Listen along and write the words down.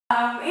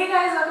Hey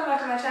guys, welcome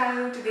back to my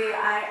channel. Today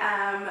I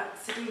am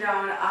sitting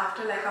down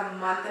after like a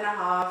month and a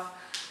half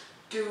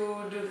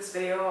to do this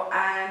video,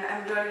 and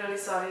I'm really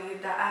sorry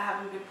that I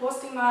haven't been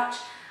posting much,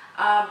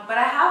 but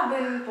I have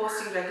been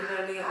posting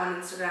regularly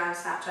on Instagram,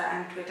 Snapchat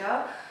and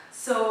Twitter.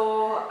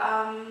 So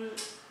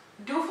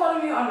do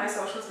follow me on my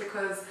socials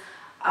because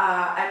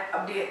I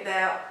update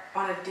there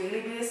on a daily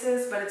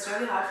basis, but it's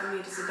really hard for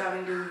me to sit down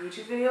and do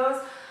YouTube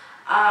videos.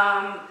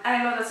 And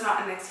I know that's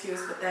not an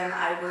excuse, but then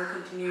I will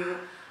continue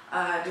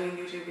doing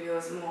YouTube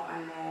videos more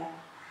and more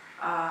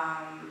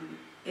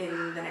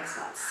in the next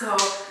month. So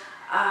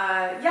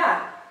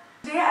yeah,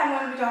 today I'm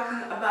going to be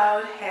talking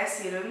about hair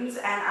serums,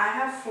 and I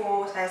have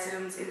 4 hair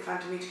serums in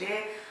front of me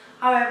today.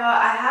 However,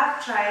 I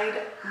have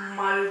tried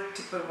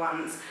multiple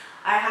ones.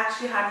 I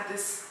actually had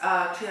this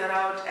clear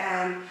out,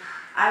 and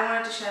I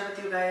wanted to share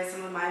with you guys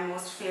some of my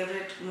most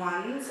favorite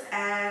ones.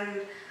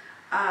 And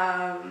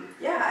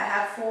yeah, I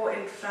have 4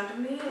 in front of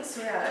me,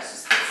 so yeah, let's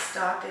just get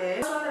started.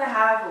 The first one that I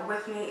have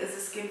with me is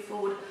the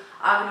SkinFood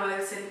Argon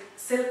Oil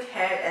Silk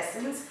Hair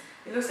Essence.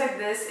 It looks like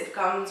this. It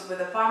comes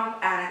with a pump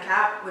and a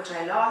cap, which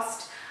I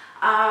lost,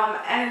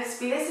 and it's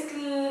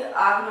basically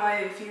argan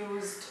oil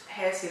infused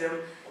hair serum.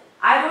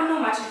 I don't know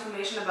much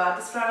information about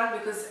this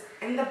product because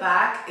in the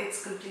back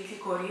it's completely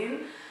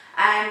Korean,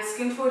 and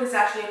SkinFood is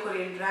actually a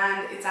Korean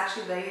brand. It's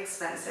actually very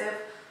expensive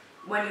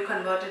when you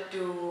convert it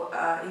to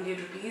Indian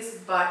rupees,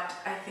 but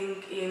I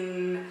think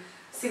in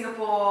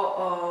Singapore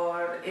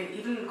or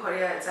even in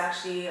Korea it's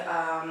actually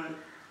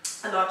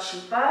a lot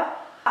cheaper.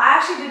 I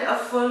actually did a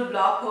full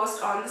blog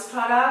post on this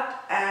product,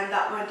 and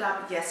that went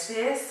up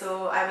yesterday,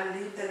 so I will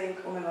leave the link.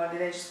 Oh my god,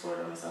 did I just pour it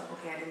on myself?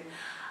 Okay, I didn't.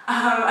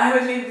 I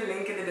will leave the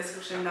link in the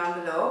description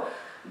down below.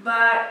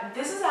 But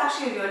this is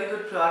actually a really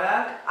good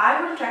product.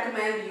 I would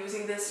recommend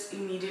using this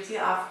immediately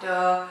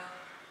after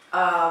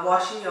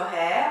washing your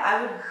hair.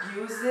 I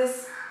would use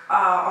this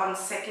on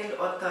 2nd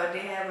or 3rd day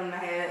hair when my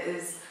hair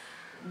is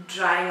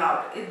drying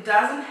out. It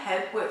doesn't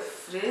help with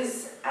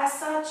frizz as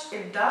such.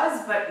 It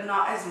does, but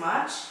not as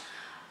much.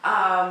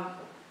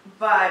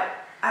 But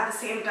at the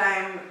same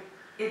time,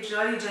 it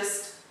really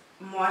just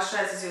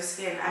moisturizes your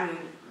skin, I mean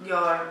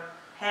your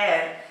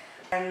hair,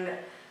 and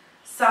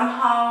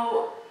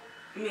somehow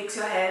makes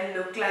your hair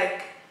look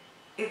like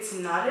it's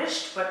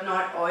nourished but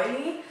not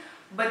oily.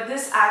 But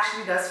this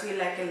actually does feel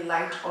like a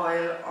light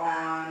oil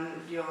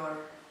on your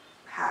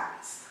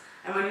hands,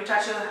 and when you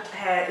touch your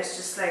hair it's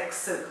just like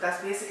silk.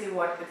 That's basically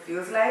what it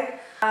feels like.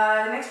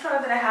 The next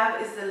product that I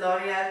have is the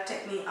L'Oreal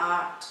Techni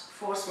Art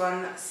Force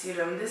 1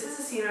 Serum. This is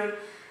a serum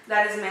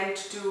that is meant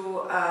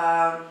to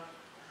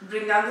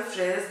bring down the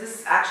frizz. This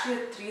is actually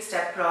a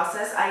 3-step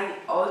process. I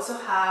also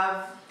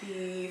have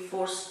the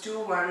Force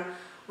 2 one,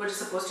 which is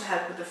supposed to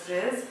help with the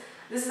frizz.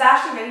 This is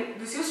actually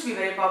this used to be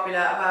very popular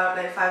about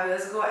like 5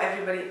 years ago.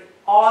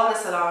 All the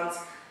salons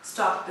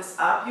stocked this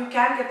up. You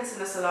can get this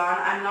in a salon.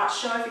 I'm not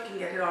sure if you can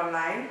get it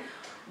online,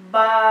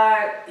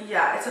 but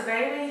yeah, it's a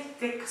very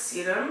thick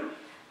serum.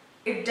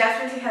 It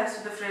definitely helps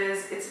with the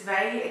frizz. It's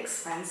very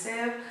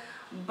expensive,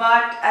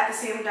 but at the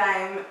same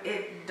time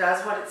it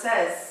does what it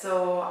says,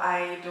 so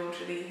I don't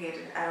really hate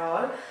it at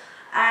all.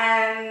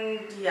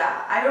 And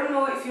yeah, I don't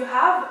know, if you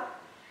have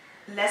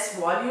less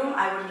volume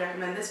I wouldn't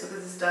recommend this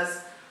because this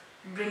does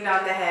bring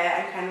down the hair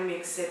and kind of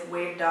makes it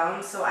weighed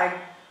down, so I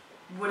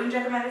wouldn't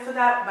recommend it for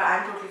that. But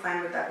I'm totally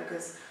fine with that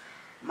because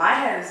my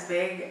hair is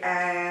big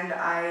and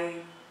I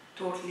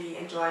totally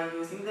enjoy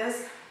using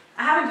this.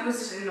 I haven't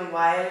used it in a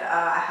while.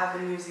 I have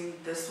been using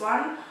this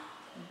one,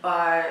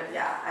 but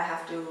yeah, I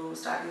have to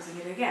start using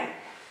it again.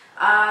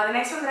 The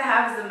next one that I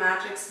have is the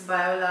Matrix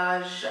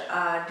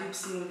Biolage Deep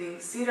Smoothing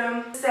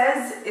Serum. It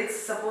says it's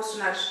supposed to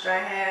nourish dry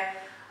hair,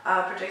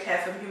 protect hair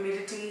from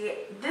humidity.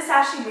 This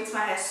actually makes my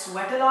hair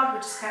sweat a lot,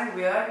 which is kind of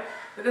weird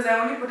because I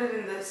only put it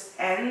in the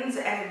ends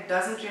and it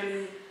doesn't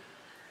really,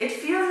 it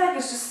feels like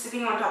it's just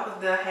sitting on top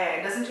of the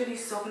hair. It doesn't really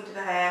soak into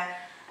the hair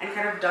and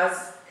kind of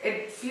does,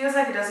 it feels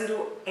like it doesn't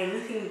do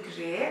anything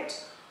great.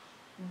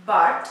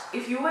 But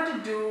if you were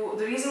to do,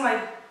 the reason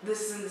why this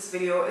is in this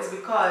video is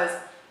because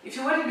if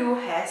you were to do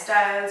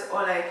hairstyles,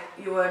 or like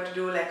you were to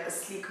do like a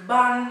sleek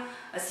bun,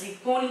 a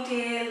sleek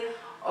ponytail,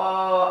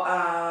 or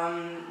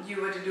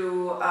you were to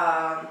do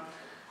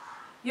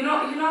you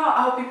know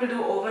how people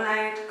do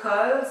overnight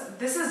curls,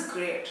 this is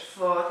great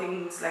for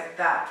things like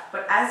that.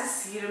 But as a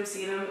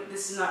serum,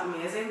 this is not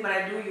amazing, but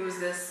I do use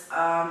this if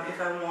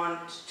I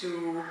want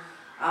to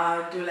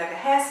do like a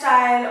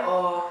hairstyle,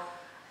 or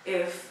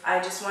if I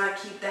just want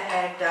to keep the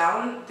hair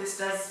down. This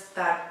does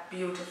that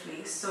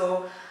beautifully,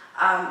 so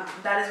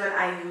that is when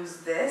I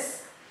use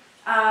this.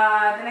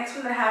 The next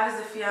one that I have is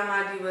the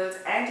Fiama DeWitt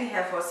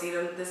Anti-Hair Fall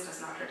Serum. This does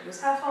not reduce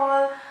hair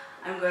fall.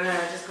 I'm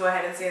gonna just go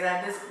ahead and say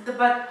that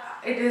but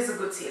it is a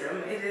good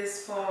serum. It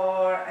is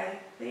for, I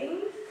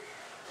think,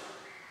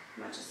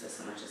 how much is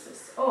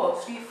this?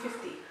 Oh,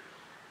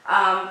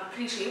 $3.50.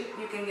 Pretty cheap.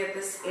 You can get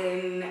this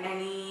in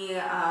any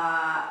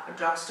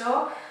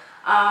drugstore.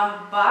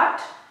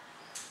 But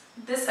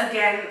this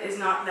again is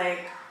not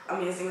like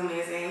amazing.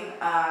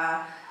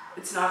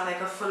 It's not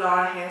like a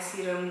full-on hair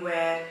serum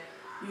where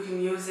You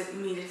can use it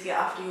immediately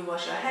after you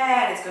wash your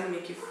hair. It's going to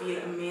make you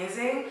feel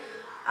amazing.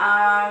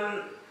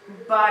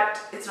 But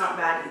it's not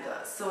bad either.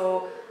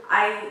 So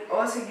I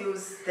also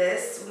use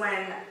this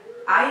when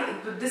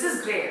this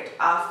is great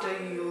after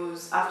you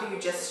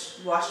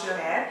just washed your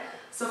hair.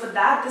 So for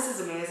that, this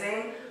is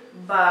amazing.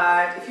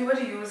 But if you were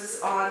to use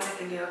this on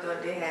second day or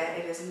third day hair,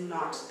 it is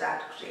not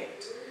that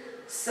great.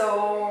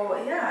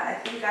 So yeah,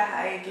 I think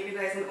I gave you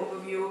guys an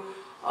overview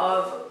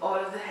of all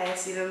of the hair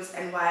serums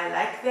and why I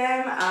like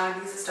them.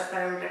 These are stuff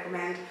that I would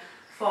recommend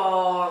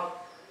for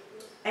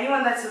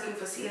anyone that's looking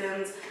for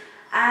serums.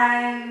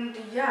 And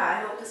yeah,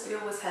 I hope this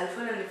video was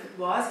helpful, and if it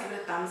was, give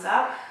it a thumbs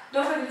up.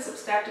 Don't forget to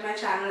subscribe to my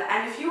channel,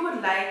 and if you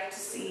would like to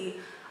see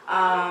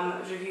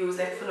reviews,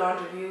 like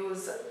full-on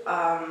reviews,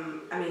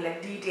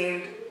 like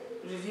detailed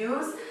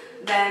reviews,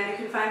 then you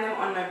can find them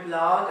on my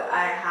blog.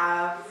 I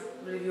have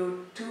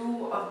reviewed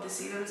 2 of the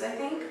serums, I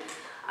think,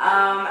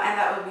 and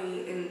that will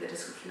be in the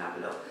description down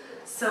below.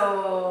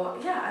 So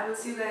yeah, I will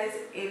see you guys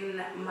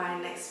in my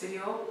next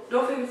video.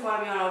 Don't forget to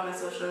follow me on all of my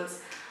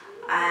socials,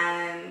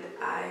 and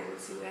I will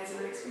see you guys in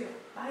the next video.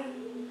 Bye.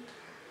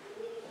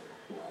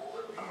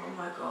 Oh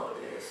my god,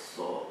 it is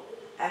so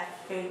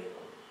effing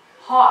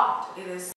hot. It is